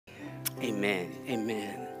Amen.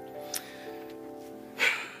 Amen.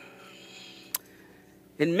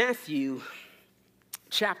 In Matthew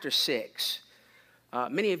chapter 6,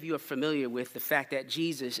 many of you are familiar with the fact that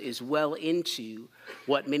Jesus is well into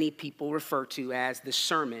what many people refer to as the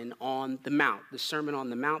Sermon on the Mount. The Sermon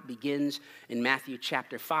on the Mount begins in Matthew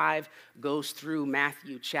chapter 5, goes through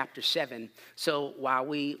Matthew chapter 7. So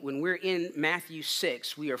when we're in Matthew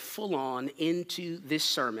 6, we are full on into this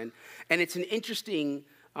sermon. And it's an interesting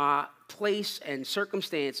place and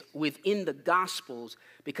circumstance within the Gospels,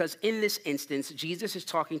 because in this instance, Jesus is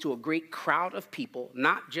talking to a great crowd of people,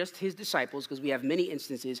 not just his disciples, because we have many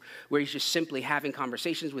instances where he's just simply having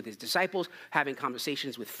conversations with his disciples, having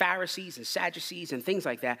conversations with Pharisees and Sadducees and things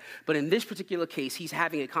like that. But in this particular case, he's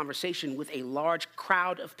having a conversation with a large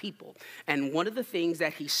crowd of people. And one of the things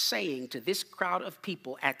that he's saying to this crowd of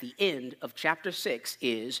people at the end of chapter 6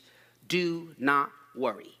 is, do not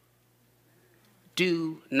worry.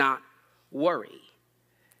 Do not worry.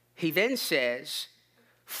 He then says,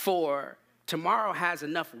 for tomorrow has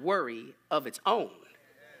enough worry of its own,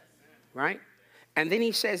 right? And then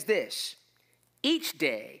he says this, each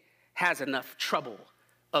day has enough trouble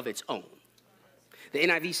of its own. The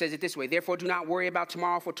NIV says it this way, therefore do not worry about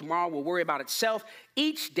tomorrow, for tomorrow will worry about itself.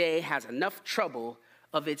 Each day has enough trouble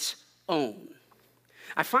of its own.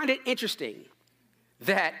 I find it interesting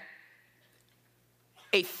that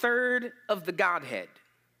a third of the Godhead,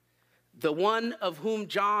 the one of whom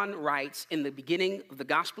John writes in the beginning of the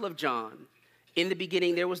Gospel of John, in the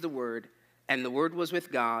beginning there was the Word, and the Word was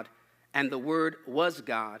with God, and the Word was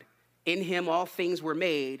God. In him all things were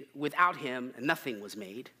made, without him nothing was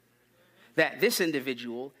made. That this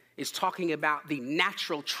individual is talking about the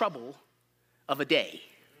natural trouble of a day.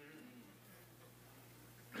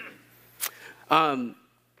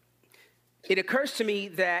 It occurs to me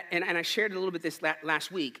that, and I shared a little bit this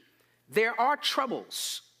last week, there are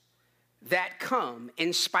troubles that come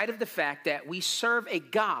in spite of the fact that we serve a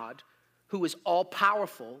God who is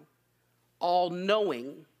all-powerful,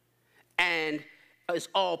 all-knowing, and is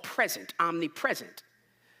all-present, omnipresent.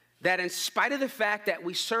 That in spite of the fact that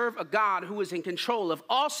we serve a God who is in control of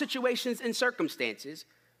all situations and circumstances,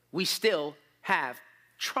 we still have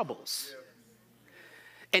troubles.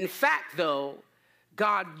 In fact, though,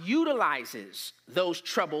 God utilizes those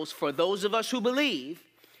troubles for those of us who believe.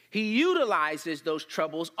 He utilizes those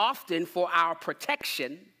troubles often for our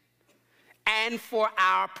protection and for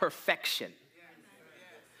our perfection.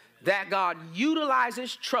 That God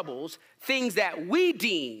utilizes troubles, things that we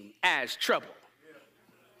deem as trouble.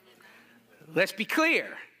 Let's be clear.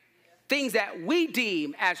 Things that we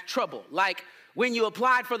deem as trouble, like when you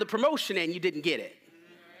applied for the promotion and you didn't get it.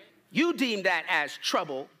 You deem that as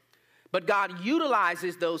trouble, but God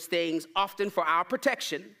utilizes those things often for our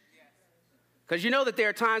protection. Because you know that there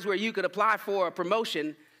are times where you could apply for a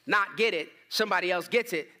promotion, not get it, somebody else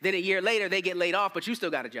gets it, then a year later they get laid off, but you still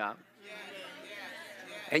got a job.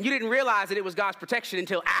 And you didn't realize that it was God's protection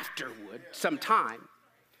until afterward, some time.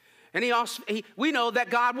 And we know that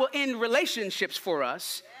God will end relationships for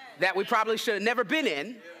us that we probably should have never been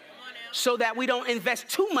in, so that we don't invest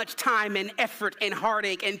too much time and effort and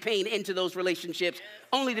heartache and pain into those relationships,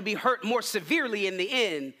 only to be hurt more severely in the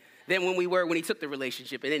end than when we were when he took the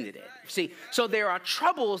relationship and ended it. See, so there are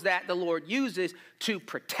troubles that the Lord uses to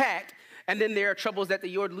protect, and then there are troubles that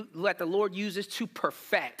the Lord uses to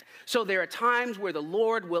perfect. So there are times where the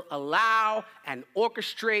Lord will allow and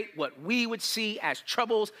orchestrate what we would see as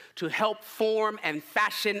troubles to help form and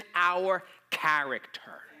fashion our character,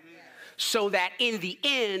 so that in the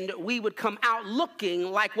end, we would come out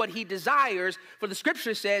looking like what he desires. For the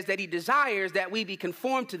scripture says that he desires that we be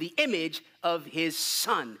conformed to the image of his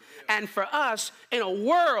son. And for us, in a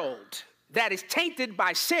world that is tainted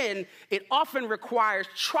by sin, it often requires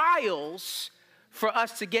trials for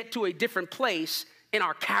us to get to a different place in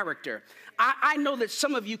our character. I know that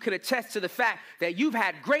some of you can attest to the fact that you've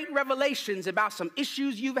had great revelations about some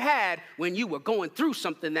issues you've had when you were going through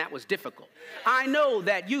something that was difficult. I know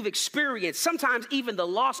that you've experienced, sometimes even the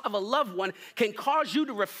loss of a loved one can cause you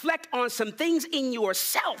to reflect on some things in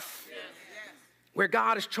yourself where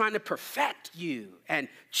God is trying to perfect you and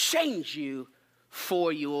change you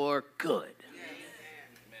for your good.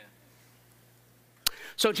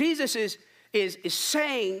 So Jesus is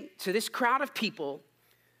saying to this crowd of people,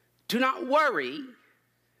 do not worry,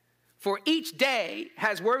 for each day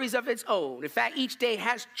has worries of its own. In fact, each day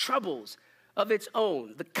has troubles of its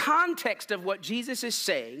own. The context of what Jesus is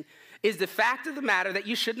saying is the fact of the matter that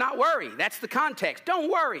you should not worry. That's the context. Don't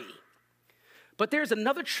worry. But there's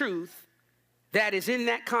another truth that is in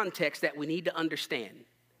that context that we need to understand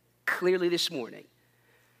clearly this morning.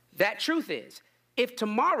 That truth is, if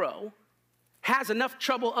tomorrow has enough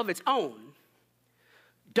trouble of its own,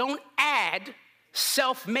 don't add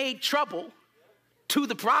self-made trouble to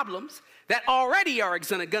the problems that already are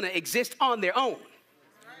going to exist on their own.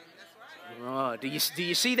 Oh, do you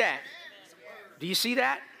see that? Do you see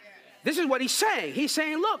that? This is what he's saying. He's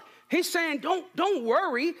saying, look, he's saying, don't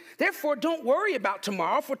worry. Therefore, don't worry about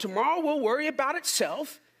tomorrow, for tomorrow will worry about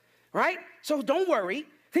itself, right? So don't worry.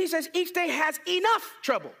 He says each day has enough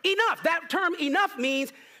trouble. Enough. That term enough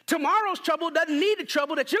means tomorrow's trouble doesn't need the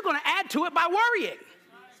trouble that you're going to add to it by worrying.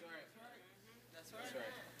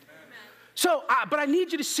 So, but I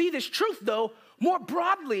need you to see this truth, though, more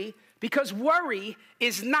broadly, because worry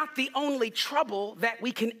is not the only trouble that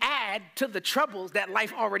we can add to the troubles that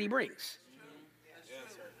life already brings.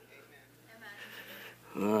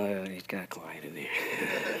 Oh, it got quiet in there.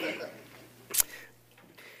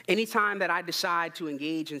 Anytime that I decide to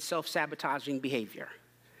engage in self-sabotaging behavior,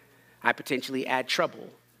 I potentially add trouble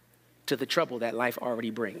to the trouble that life already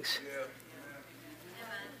brings.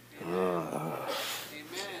 Oh.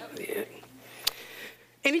 Yeah.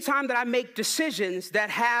 Anytime that I make decisions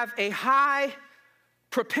that have a high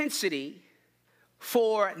propensity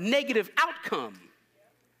for negative outcome,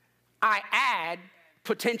 I add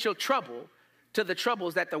potential trouble to the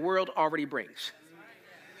troubles that the world already brings.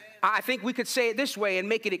 I think we could say it this way and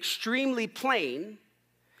make it extremely plain.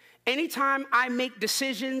 Anytime I make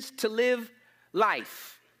decisions to live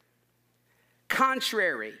life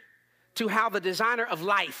contrary to how the designer of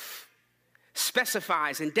life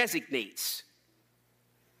specifies and designates,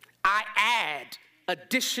 I add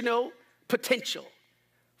additional potential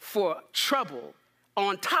for trouble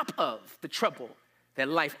on top of the trouble that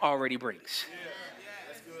life already brings. Yeah,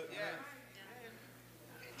 that's good.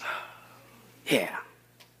 Yeah.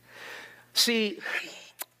 See,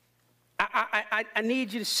 I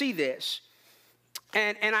need you to see this.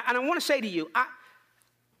 And I want to say to you,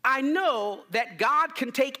 I know that God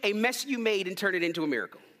can take a mess you made and turn it into a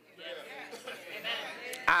miracle.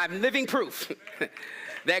 I'm living proof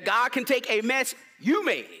that God can take a mess you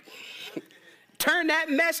made, turn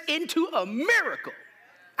that mess into a miracle.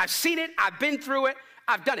 I've seen it. I've been through it.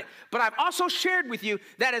 I've done it. But I've also shared with you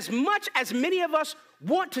that as much as many of us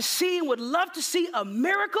want to see and would love to see a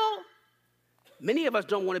miracle, many of us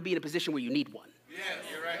don't want to be in a position where you need one. Yes,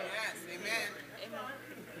 you're right. Yes, amen.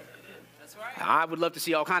 That's right. I would love to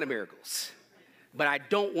see all kinds of miracles, but I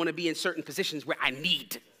don't want to be in certain positions where I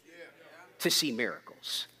need to see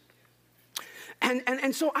miracles.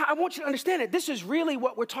 And so I want you to understand that this is really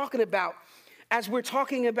what we're talking about as we're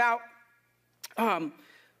talking about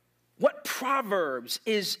what Proverbs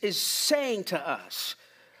is saying to us.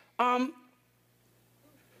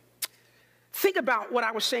 Think about what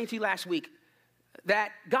I was saying to you last week,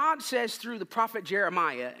 that God says through the prophet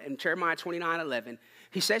Jeremiah in Jeremiah 29:11,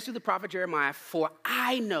 he says to the prophet Jeremiah, "For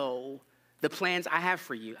I know the plans I have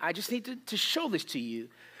for you." I just need to show this to you.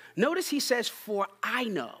 Notice he says, "For I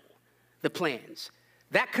know the plans."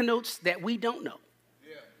 That connotes that we don't know.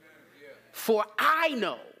 Yeah. For I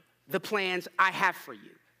know the plans I have for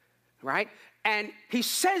you, right? And he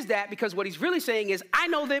says that because what he's really saying is, I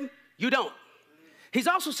know them, you don't. He's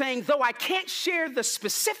also saying, though I can't share the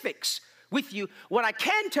specifics with you, what I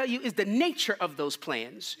can tell you is the nature of those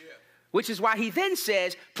plans, which is why he then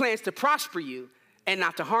says, plans to prosper you and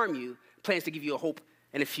not to harm you, plans to give you a hope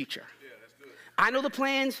and a future. Yeah, that's good. I know the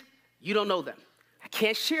plans, you don't know them. I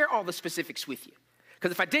can't share all the specifics with you.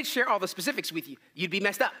 Because if I did share all the specifics with you, you'd be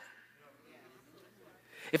messed up.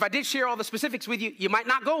 If I did share all the specifics with you, you might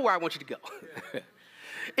not go where I want you to go.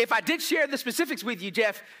 If I did share the specifics with you,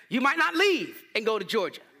 Jeff, you might not leave and go to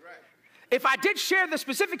Georgia. If I did share the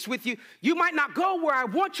specifics with you, you might not go where I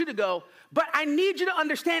want you to go, but I need you to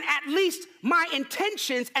understand at least my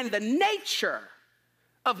intentions and the nature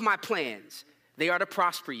of my plans. They are to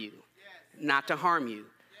prosper you, not to harm you.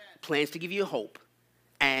 Plans to give you hope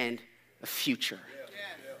and a future.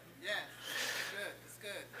 It's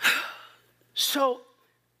good. So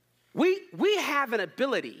we have an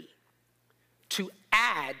ability to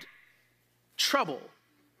add trouble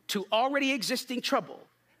to already existing trouble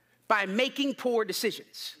by making poor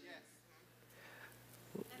decisions.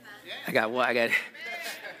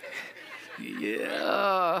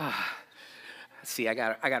 Yeah. See, I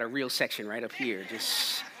got a real section right up here.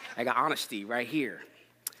 I got honesty right here.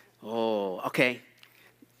 Oh, okay.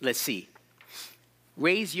 Let's see.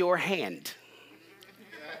 Raise your hand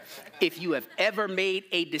if you have ever made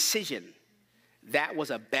a decision that was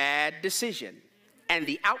a bad decision and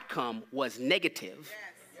the outcome was negative.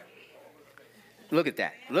 Look at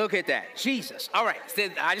that. Look at that. Jesus. All right.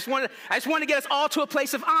 I just want to get us all to a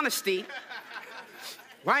place of honesty.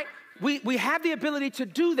 Right? We have the ability to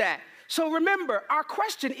do that. So remember, our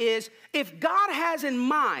question is, if God has in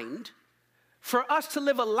mind for us to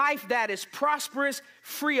live a life that is prosperous,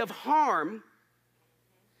 free of harm,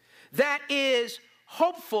 that is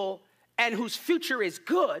hopeful, and whose future is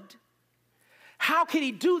good, how can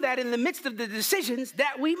he do that in the midst of the decisions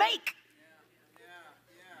that we make?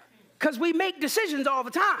 Because we make decisions all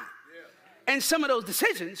the time. And some of those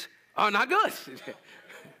decisions are not good.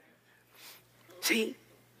 See?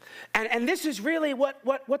 And this is really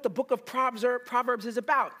what the book of Proverbs is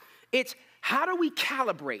about. It's how do we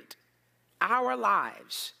calibrate our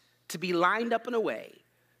lives to be lined up in a way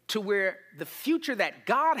to where the future that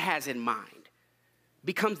God has in mind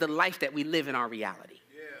becomes the life that we live in our reality.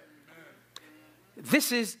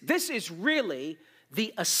 This is really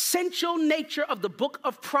the essential nature of the book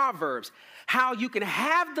of Proverbs, how you can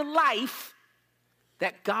have the life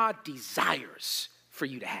that God desires for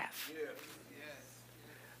you to have.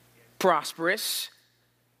 Prosperous,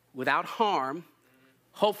 without harm,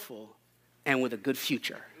 hopeful, and with a good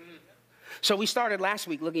future. So we started last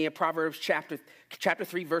week looking at Proverbs chapter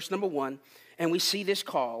 3, verse number 1, and we see this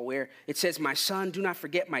call where it says, "My son, do not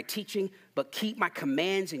forget my teaching, but keep my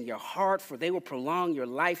commands in your heart, for they will prolong your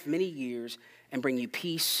life many years and bring you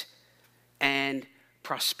peace and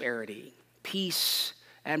prosperity." Peace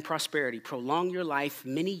and prosperity. Prolong your life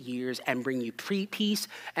many years and bring you peace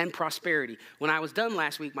and prosperity. When I was done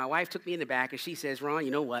last week, my wife took me in the back and she says, "Ron,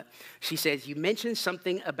 you know what?" She says, "You mentioned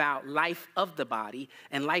something about life of the body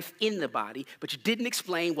and life in the body, but you didn't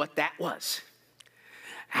explain what that was."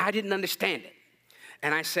 I didn't understand it.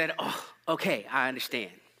 And I said, "Oh, okay, I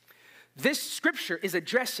understand." This scripture is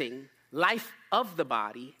addressing life of the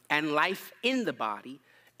body and life in the body.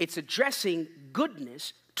 It's addressing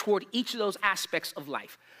goodness toward each of those aspects of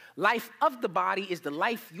life. Life of the body is the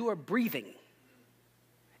life you are breathing.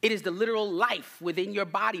 It is the literal life within your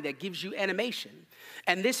body that gives you animation.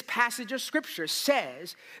 And this passage of scripture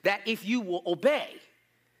says that if you will obey,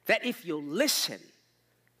 that if you'll listen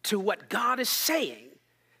to what God is saying,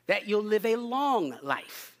 that you'll live a long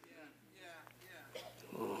life.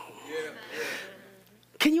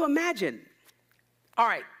 Can you imagine? All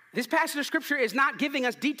right, this passage of scripture is not giving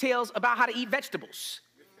us details about how to eat vegetables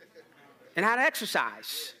and how to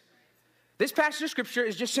exercise. This passage of scripture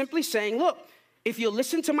is just simply saying, look, if you'll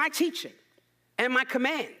listen to my teaching and my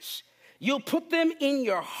commands, you'll put them in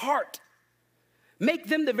your heart, make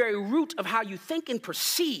them the very root of how you think and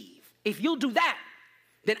perceive. If you'll do that,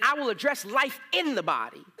 then I will address life in the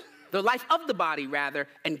body, the life of the body rather,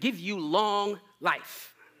 and give you long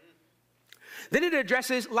life. Then it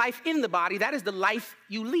addresses life in the body. That is the life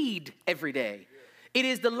you lead every day. It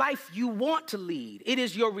is the life you want to lead. It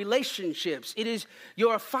is your relationships. It is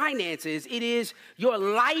your finances. It is your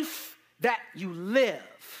life that you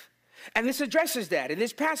live. And this addresses that in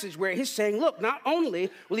this passage where he's saying, look, not only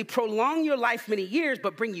will he prolong your life many years,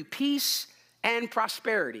 but bring you peace and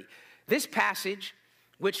prosperity. This passage,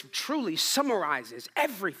 which truly summarizes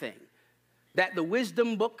everything that the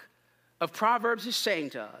wisdom book of Proverbs is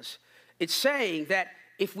saying to us, it's saying that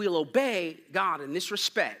if we'll obey God in this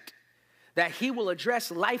respect, that he will address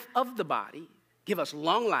life of the body, give us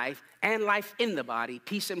long life, and life in the body,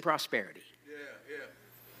 peace and prosperity.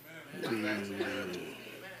 Amen.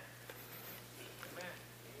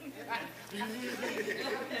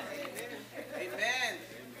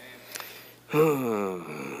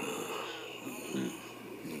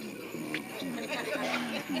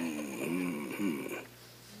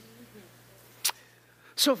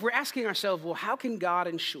 So if we're asking ourselves, well, how can God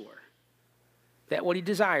ensure that what he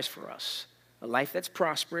desires for us, a life that's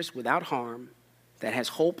prosperous without harm, that has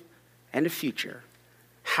hope and a future,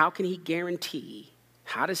 how can he guarantee,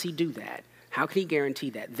 how does he do that? How can he guarantee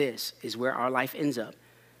that this is where our life ends up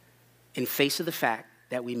in face of the fact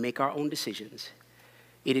that we make our own decisions?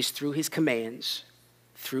 It is through his commands,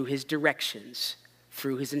 through his directions,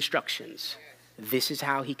 through his instructions. This is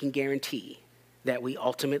how he can guarantee that we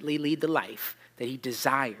ultimately lead the life that he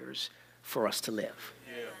desires for us to live.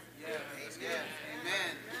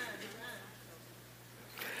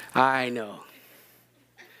 I know.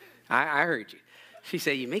 I heard you. She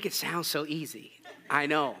said, you make it sound so easy. I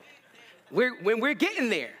know. We're getting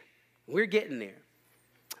there. We're getting there.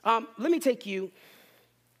 Let me take you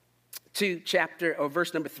to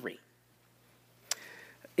verse number 3.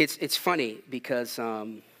 It's funny because,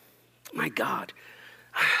 my God.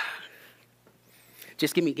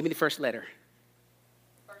 Just give me the first letter.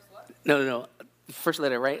 First what? No. First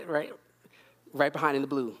letter, right behind in the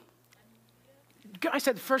blue. I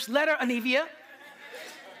said the first letter, Anivia.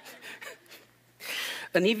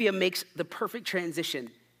 Anivia makes the perfect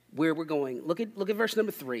transition where we're going. Look at verse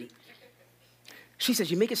number 3. She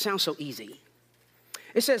says, you make it sound so easy.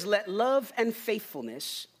 It says, let love and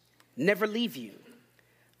faithfulness never leave you.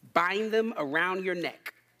 Bind them around your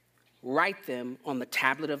neck. Write them on the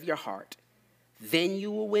tablet of your heart. Then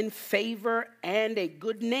you will win favor and a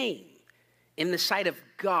good name in the sight of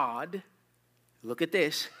God. Look at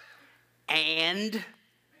this. And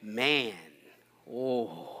man.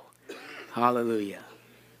 Oh, hallelujah.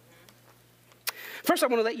 First, I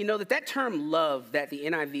want to let you know that term love that the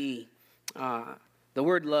NIV, the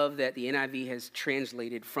word love that the NIV has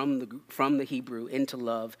translated from the Hebrew into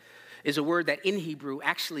love is a word that in Hebrew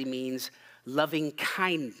actually means loving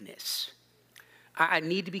kindness. I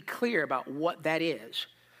need to be clear about what that is,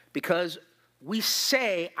 because we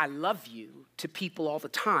say I love you to people all the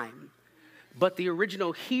time, but the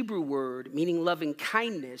original Hebrew word meaning loving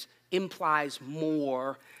kindness implies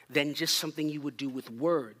more than just something you would do with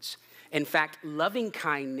words. In fact, loving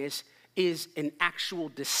kindness is an actual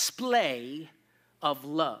display of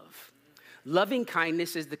love. Loving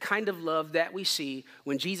kindness is the kind of love that we see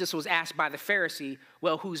when Jesus was asked by the Pharisee,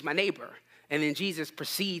 well, who's my neighbor? And then Jesus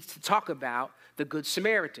proceeds to talk about the Good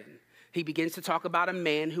Samaritan. He begins to talk about a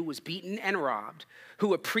man who was beaten and robbed,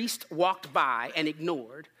 who a priest walked by and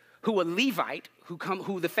ignored, who a Levite,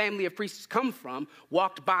 who the family of priests come from,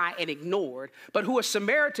 walked by and ignored, but who a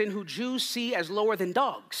Samaritan who Jews see as lower than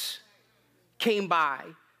dogs, came by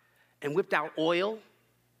and whipped out oil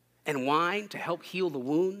and wine to help heal the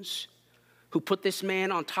wounds, who put this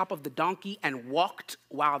man on top of the donkey and walked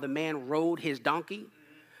while the man rode his donkey,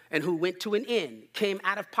 and who went to an inn, came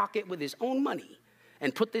out of pocket with his own money,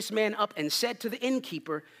 and put this man up and said to the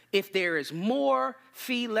innkeeper, if there is more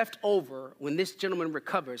fee left over when this gentleman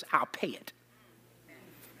recovers, I'll pay it.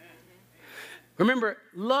 Remember,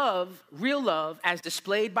 love, real love, as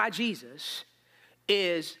displayed by Jesus,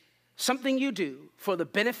 is something you do for the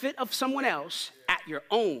benefit of someone else at your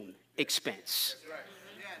own expense. That's right.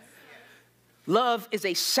 Yes. Love is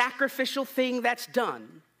a sacrificial thing that's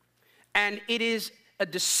done, and it is a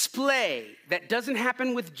display that doesn't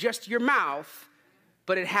happen with just your mouth,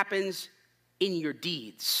 but it happens in your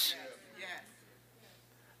deeds. Yes.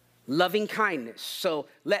 Loving kindness. So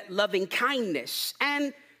let loving kindness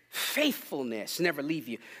and faithfulness never leave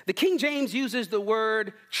you. The King James uses the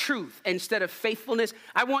word truth instead of faithfulness.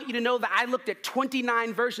 I want you to know that I looked at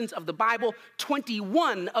 29 versions of the Bible.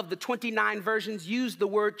 21 of the 29 versions use the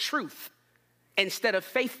word truth instead of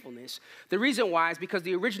faithfulness. The reason why is because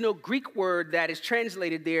the original Greek word that is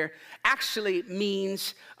translated there actually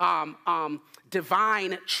means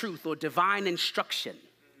divine truth or divine instruction.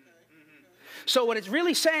 So what it's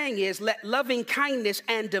really saying is let loving kindness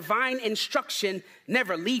and divine instruction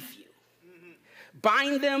never leave you.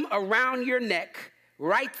 Bind them around your neck,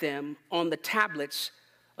 write them on the tablets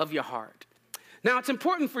of your heart. Now, it's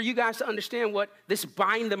important for you guys to understand what this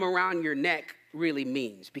bind them around your neck really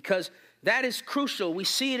means, because that is crucial. We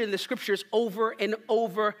see it in the scriptures over and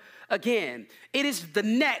over again. It is the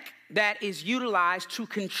neck that is utilized to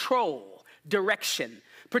control direction,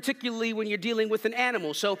 particularly when you're dealing with an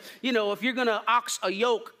animal. So, if you're going to ox a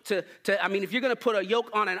yoke if you're going to put a yoke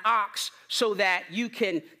on an ox so that you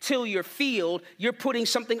can till your field, you're putting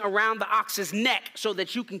something around the ox's neck so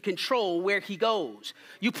that you can control where he goes.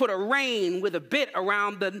 You put a rein with a bit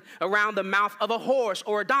around the mouth of a horse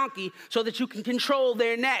or a donkey so that you can control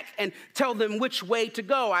their neck and tell them which way to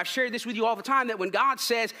go. I've shared this with you all the time, that when God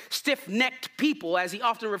says stiff-necked people, as he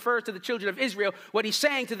often refers to the children of Israel, what he's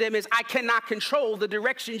saying to them is, I cannot control the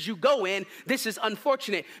directions you go in. This is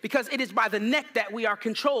unfortunate, because it is by the neck that we are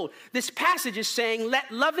controlled. This passage is saying, let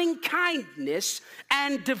loving kindness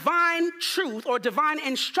and divine truth or divine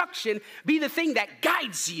instruction be the thing that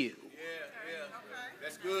guides you. Yeah.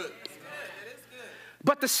 That's good. It is good.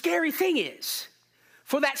 But the scary thing is,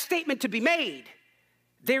 for that statement to be made,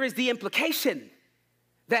 there is the implication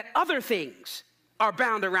that other things are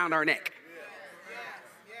bound around our neck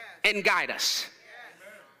and guide us.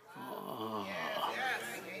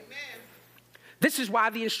 This is why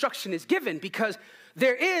the instruction is given, because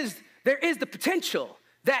there is the potential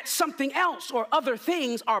that something else or other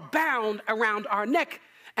things are bound around our neck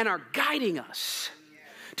and are guiding us.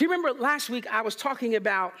 Do you remember last week I was talking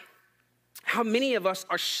about how many of us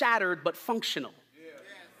are shattered but functional?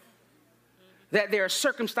 That there are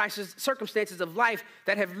circumstances of life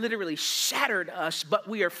that have literally shattered us, but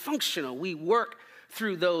we are functional. We work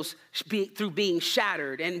through being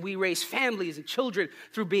shattered, and we raise families and children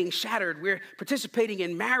through being shattered. We're participating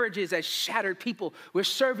in marriages as shattered people. We're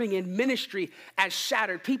serving in ministry as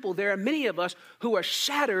shattered people. There are many of us who are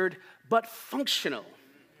shattered but functional.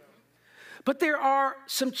 But there are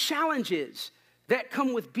some challenges that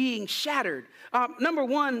come with being shattered. Number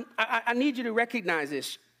one, I need you to recognize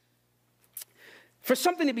this. For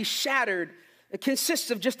something to be shattered, it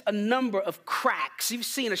consists of just a number of cracks. You've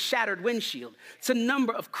seen a shattered windshield. It's a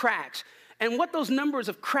number of cracks. And what those numbers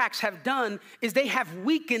of cracks have done is they have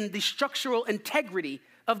weakened the structural integrity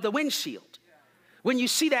of the windshield. When you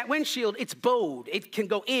see that windshield, it's bowed. It can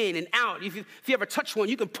go in and out. If you ever touch one,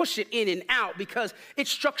 you can push it in and out because its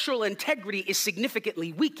structural integrity is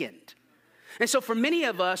significantly weakened. And so for many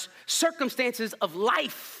of us, circumstances of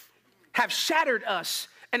life have shattered us,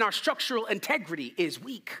 and our structural integrity is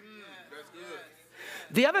weak.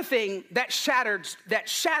 The other thing that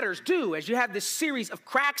shatters do, as you have this series of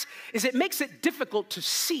cracks, is it makes it difficult to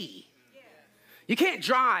see. You can't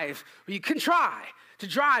drive, or you can try to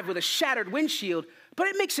drive with a shattered windshield, but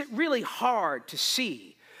it makes it really hard to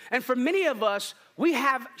see. And for many of us, we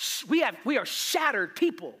are shattered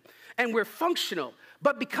people, and we're functional.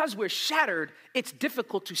 But because we're shattered, it's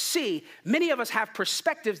difficult to see. Many of us have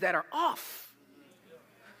perspectives that are off.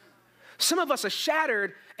 Some of us are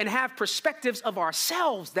shattered and have perspectives of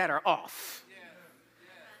ourselves that are off.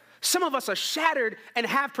 Some of us are shattered and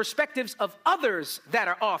have perspectives of others that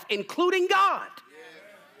are off, including God.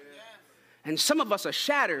 And some of us are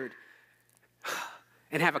shattered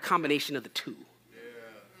and have a combination of the two.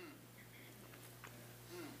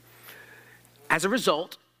 As a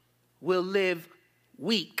result, we'll live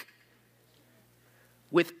weak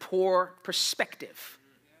with poor perspective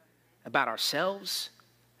about ourselves,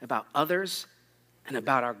 about others, and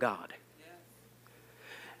about our God.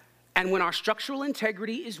 And when our structural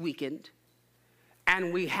integrity is weakened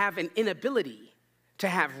and we have an inability to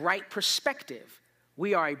have right perspective,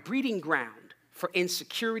 we are a breeding ground for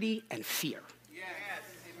insecurity and fear. Yes.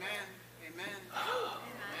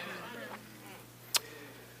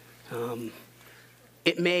 Amen.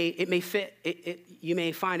 It may fit. You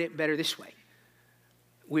may find it better this way.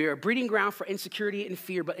 We're a breeding ground for insecurity and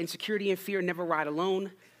fear, but insecurity and fear never ride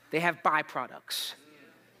alone. They have byproducts.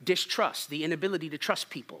 Distrust, the inability to trust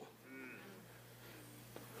people.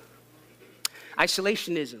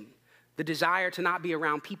 Isolationism, the desire to not be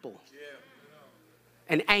around people.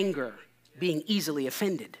 And anger, being easily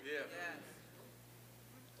offended.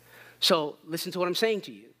 So listen to what I'm saying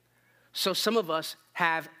to you. So some of us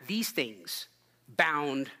have these things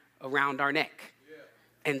bound around our neck,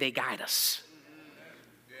 and they guide us.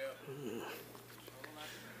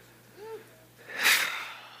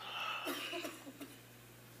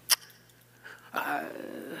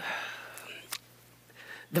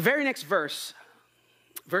 The very next verse,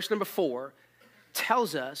 verse number 4,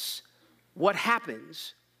 tells us what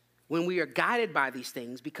happens when we are guided by these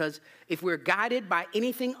things, because if we're guided by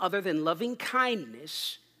anything other than loving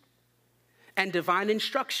kindness and divine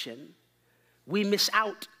instruction, we miss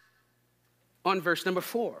out on verse number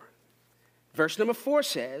 4. Verse number 4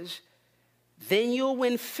 says, then you'll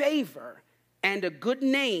win favor and a good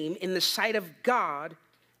name in the sight of God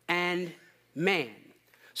and man.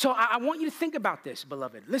 So I want you to think about this,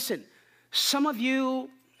 beloved. Listen, some of you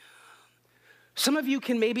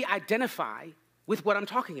can maybe identify with what I'm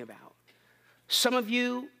talking about. Some of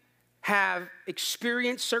you have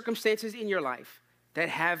experienced circumstances in your life that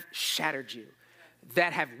have shattered you,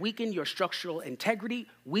 that have weakened your structural integrity,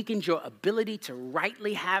 weakened your ability to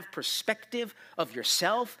rightly have perspective of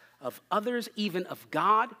yourself, of others, even of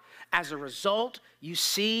God. As a result, you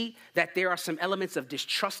see that there are some elements of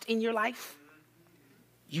distrust in your life.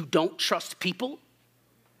 You don't trust people.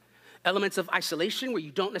 Elements of isolation where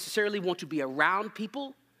you don't necessarily want to be around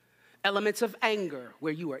people. Elements of anger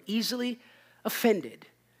where you are easily offended.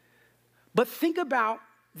 But think about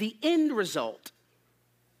the end result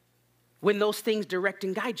when those things direct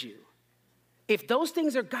and guide you. If those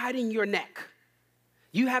things are guiding your neck,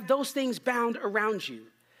 you have those things bound around you,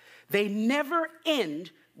 they never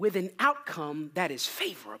end with an outcome that is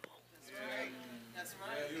favorable. That's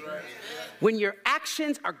right. When your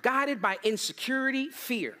actions are guided by insecurity,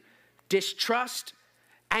 fear, distrust,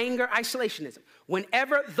 anger, isolationism,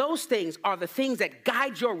 whenever those things are the things that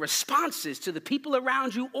guide your responses to the people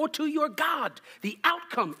around you or to your God, the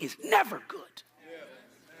outcome is never good.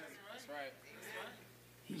 That's right.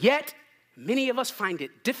 Yet, many of us find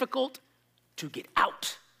it difficult to get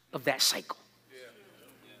out of that cycle.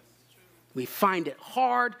 We find it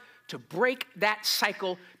hard to break that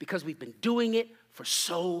cycle because we've been doing it for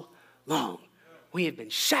so long. We have been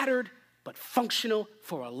shattered but functional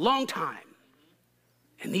for a long time.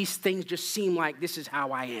 And these things just seem like this is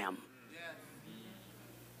how I am.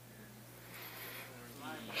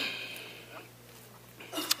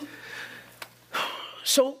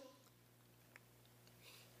 So,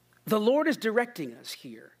 the Lord is directing us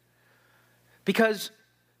here because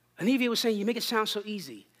Anivia was saying, you make it sound so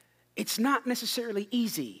easy. It's not necessarily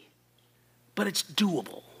easy, but it's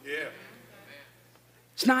doable. Yeah.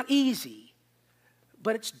 It's not easy,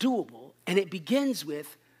 but it's doable. And it begins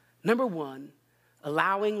with, number one,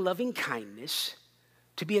 allowing loving kindness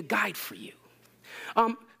to be a guide for you.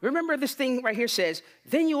 Remember this thing right here says,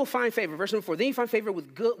 then you will find favor. Verse number 4, then you find favor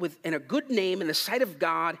and a good name in the sight of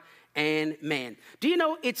God and man. Do you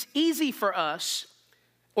know it's easy for us,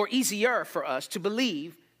 or easier for us, to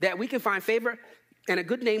believe that we can find favor and a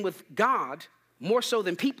good name with God more so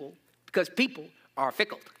than people, because people are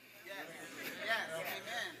fickle.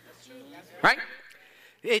 Right?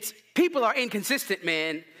 People are inconsistent,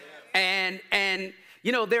 man. And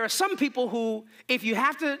you know, there are some people who, if you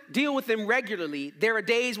have to deal with them regularly, there are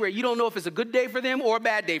days where you don't know if it's a good day for them or a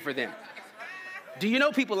bad day for them. Do you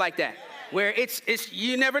know people like that? Where it's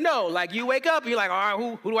you never know. Like you wake up, you're like, all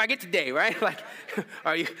right, who do I get today, right? Like,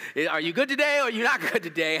 are you good today or are you not good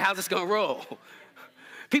today? How's this gonna roll?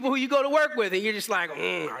 People who you go to work with and you're just like,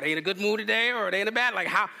 are they in a good mood today or are they in a bad? Like,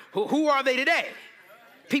 who are they today?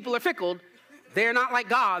 People are fickle. They're not like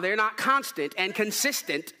God. They're not constant and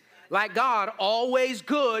consistent like God, always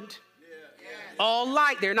good, all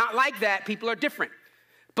light. They're not like that. People are different.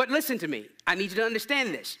 But listen to me. I need you to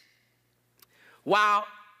understand this. While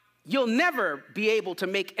you'll never be able to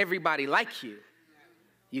make everybody like you,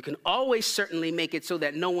 you can always certainly make it so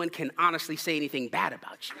that no one can honestly say anything bad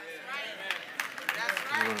about you.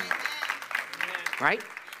 That's right. Right?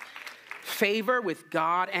 Favor with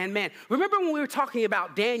God and man. Remember when we were talking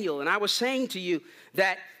about Daniel, and I was saying to you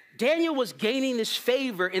that Daniel was gaining this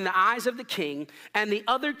favor in the eyes of the king, and the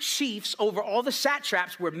other chiefs over all the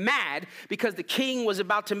satraps were mad because the king was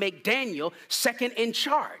about to make Daniel second in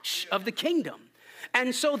charge of the kingdom.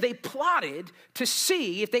 And so they plotted to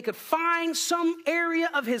see if they could find some area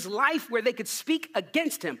of his life where they could speak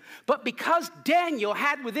against him. But because Daniel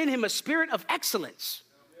had within him a spirit of excellence,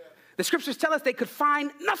 the scriptures tell us they could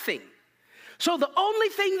find nothing. So the only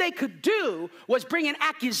thing they could do was bring an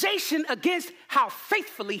accusation against how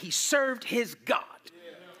faithfully he served his God.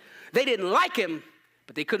 They didn't like him,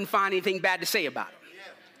 but they couldn't find anything bad to say about him.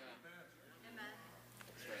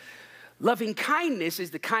 Loving kindness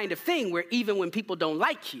is the kind of thing where even when people don't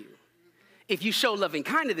like you, if you show loving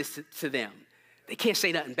kindness to them, they can't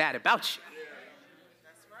say nothing bad about you.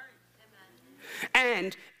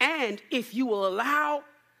 And if you will allow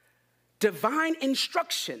divine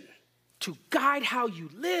instruction to guide how you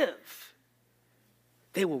live,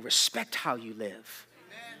 they will respect how you live.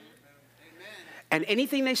 Amen. And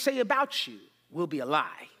anything they say about you will be a lie.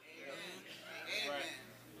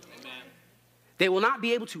 Amen. They will not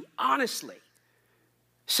be able to honestly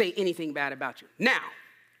say anything bad about you. Now,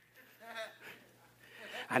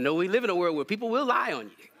 I know we live in a world where people will lie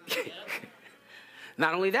on you.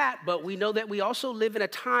 Not only that, but we know that we also live in a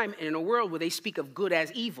time and in a world where they speak of good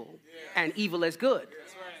as evil and evil as good.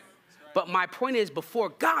 But my point is, before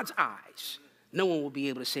God's eyes, no one will be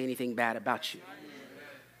able to say anything bad about you.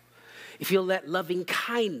 If you'll let loving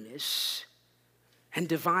kindness and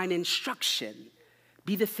divine instruction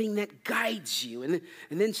be the thing that guides you. And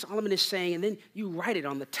then Solomon is saying, and then you write it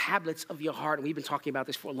on the tablets of your heart. And we've been talking about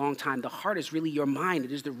this for a long time. The heart is really your mind.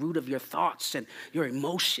 It is the root of your thoughts and your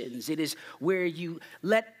emotions. It is where you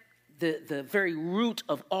let the very root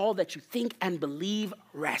of all that you think and believe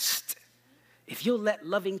rest. If you'll let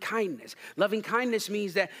loving kindness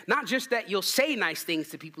means that not just that you'll say nice things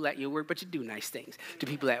to people at your work, but you do nice things to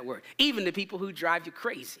people at work, even the people who drive you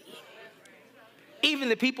crazy, even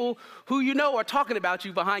the people who you know are talking about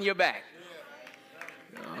you behind your back.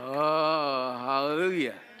 Oh,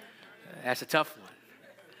 hallelujah. That's a tough one.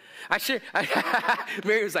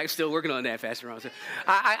 Mary was like, still working on that, Pastor Ron. So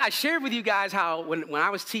I shared with you guys how when I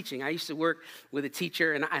was teaching, I used to work with a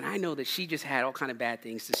teacher, and I know that she just had all kind of bad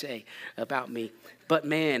things to say about me. But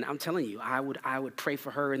man, I'm telling you, I would pray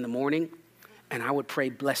for her in the morning, and I would pray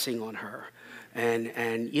blessing on her.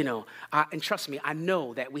 And you know, and trust me, I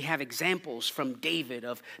know that we have examples from David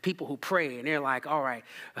of people who pray, and they're like, all right,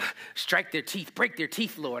 strike their teeth, break their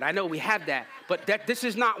teeth, Lord. I know we have that, but this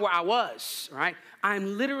is not where I was, right?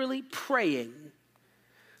 I'm literally praying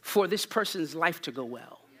for this person's life to go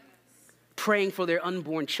well, praying for their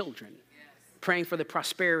unborn children, praying for the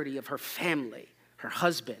prosperity of her family, her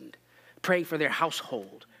husband, praying for their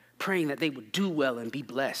household, praying that they would do well and be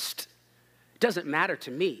blessed. Doesn't matter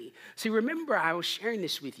to me. See, remember I was sharing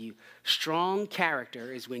this with you. Strong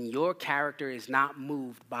character is when your character is not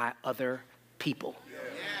moved by other people. Yes.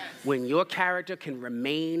 When your character can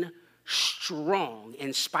remain strong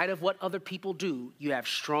in spite of what other people do, you have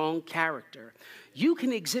strong character. You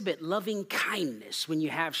can exhibit loving kindness when you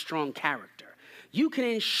have strong character. you can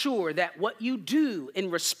ensure that what you do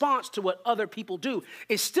in response to what other people do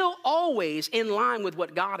is still always in line with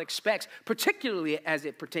what God expects, particularly as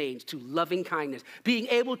it pertains to loving kindness, being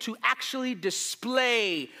able to actually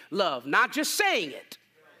display love, not just saying it,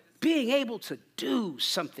 being able to do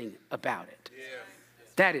something about it.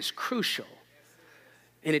 That is crucial.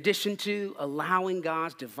 In addition to allowing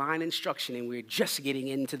God's divine instruction, and we're just getting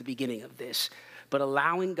into the beginning of this, but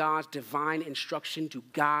allowing God's divine instruction to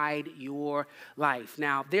guide your life.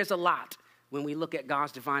 Now, there's a lot when we look at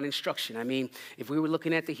God's divine instruction. I mean, if we were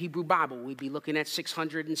looking at the Hebrew Bible, we'd be looking at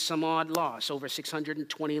 600 and some odd laws, over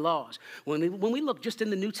 620 laws. When we look just in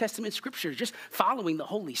the New Testament scriptures, just following the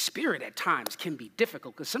Holy Spirit at times can be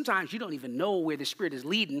difficult, because sometimes you don't even know where the Spirit is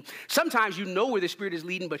leading. Sometimes you know where the Spirit is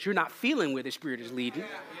leading, but you're not feeling where the Spirit is leading.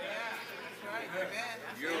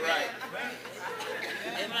 You're right.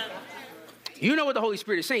 You know what the Holy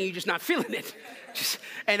Spirit is saying, you're just not feeling it.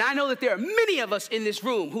 And I know that there are many of us in this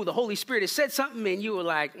room who the Holy Spirit has said something and you were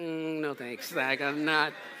like, no thanks. Like, I'm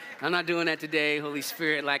not doing that today, Holy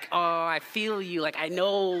Spirit. Like, oh, I feel you. Like, I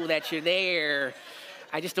know that you're there.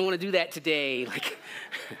 I just don't want to do that today. Like,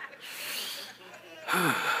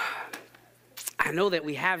 I know that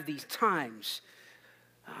we have these times.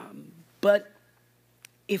 But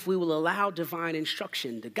if we will allow divine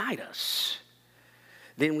instruction to guide us,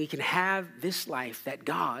 then we can have this life that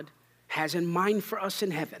God has in mind for us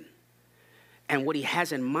in heaven. And what he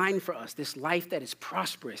has in mind for us, this life that is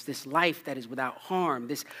prosperous, this life that is without harm,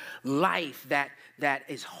 this life that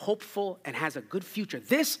is hopeful and has a good future,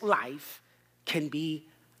 this life can be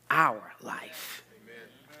our life. Amen.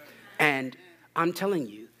 And I'm telling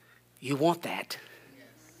you, you want that.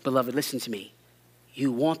 Beloved, listen to me.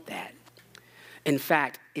 You want that. In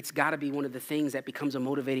fact, it's got to be one of the things that becomes a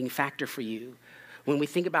motivating factor for you. When we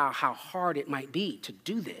think about how hard it might be to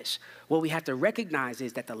do this, what we have to recognize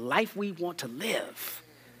is that the life we want to live,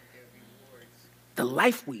 the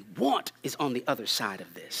life we want is on the other side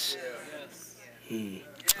of this.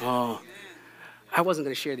 Oh, I wasn't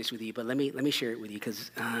going to share this with you, but let me share it with you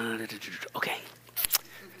because, okay.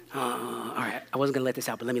 All right, I wasn't going to let this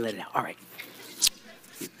out, but let me let it out. All right.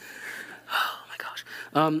 Oh, my gosh.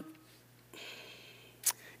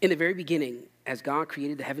 In the very beginning, as God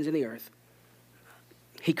created the heavens and the earth,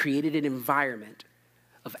 he created an environment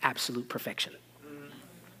of absolute perfection.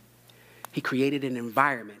 He created an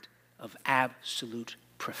environment of absolute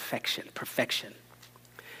perfection.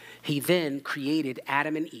 He then created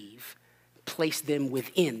Adam and Eve, placed them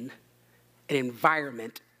within an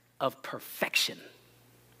environment of perfection.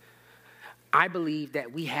 I believe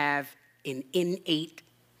that we have an innate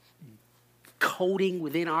coding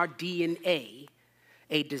within our DNA,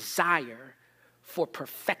 a desire for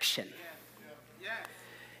perfection.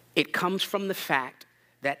 It comes from the fact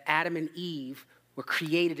that Adam and Eve were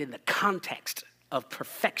created in the context of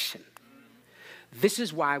perfection. This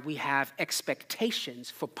is why we have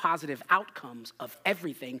expectations for positive outcomes of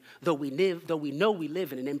everything, though we know we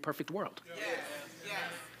live in an imperfect world.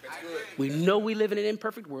 We know we live in an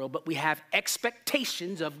imperfect world, but we have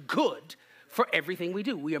expectations of good for everything we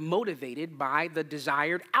do. We are motivated by the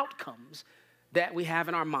desired outcomes that we have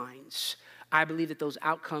in our minds. I believe that those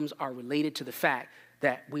outcomes are related to the fact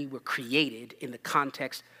that we were created in the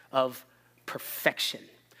context of perfection.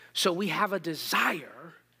 So we have a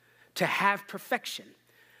desire to have perfection.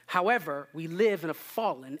 However, we live in a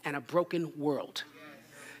fallen and a broken world.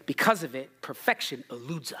 Because of it, perfection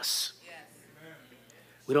eludes us.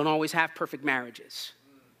 We don't always have perfect marriages.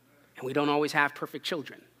 And we don't always have perfect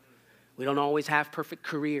children. We don't always have perfect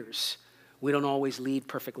careers. We don't always lead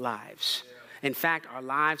perfect lives. In fact, our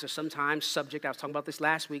lives are sometimes subject, I was talking about this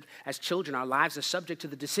last week, as children, our lives are subject to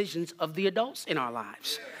the decisions of the adults in our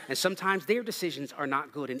lives. And sometimes their decisions are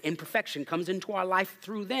not good, and imperfection comes into our life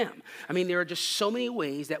through them. I mean, there are just so many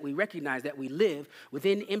ways that we recognize that we live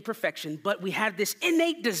within imperfection, but we have this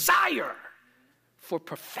innate desire for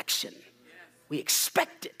perfection. We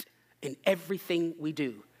expect it in everything we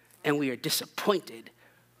do, and we are disappointed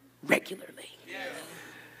regularly.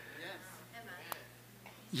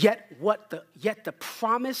 Yet the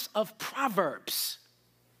promise of Proverbs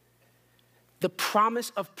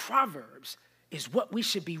is what we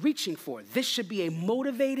should be reaching for. This should be a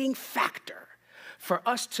motivating factor for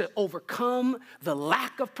us to overcome the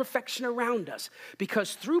lack of perfection around us.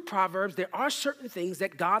 Because through Proverbs, there are certain things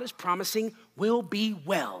that God is promising will be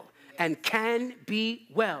well and can be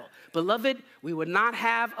well. Beloved, we would not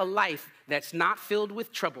have a life that's not filled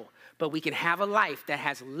with trouble, but we can have a life that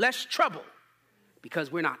has less trouble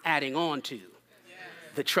because we're not adding on to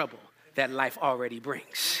the trouble that life already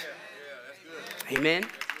brings. Amen?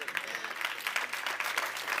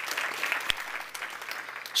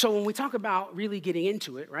 So when we talk about really getting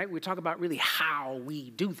into it, right, we talk about really how we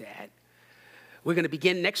do that. We're going to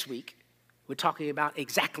begin next week. We're talking about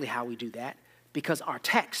exactly how we do that because our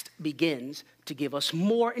text begins to give us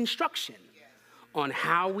more instruction on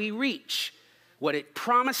how we reach what it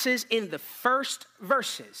promises in the first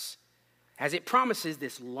verses, as it promises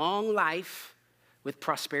this long life with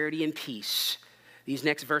prosperity and peace. These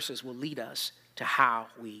next verses will lead us to how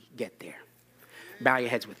we get there. Bow your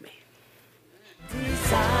heads with me.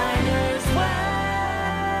 Designers'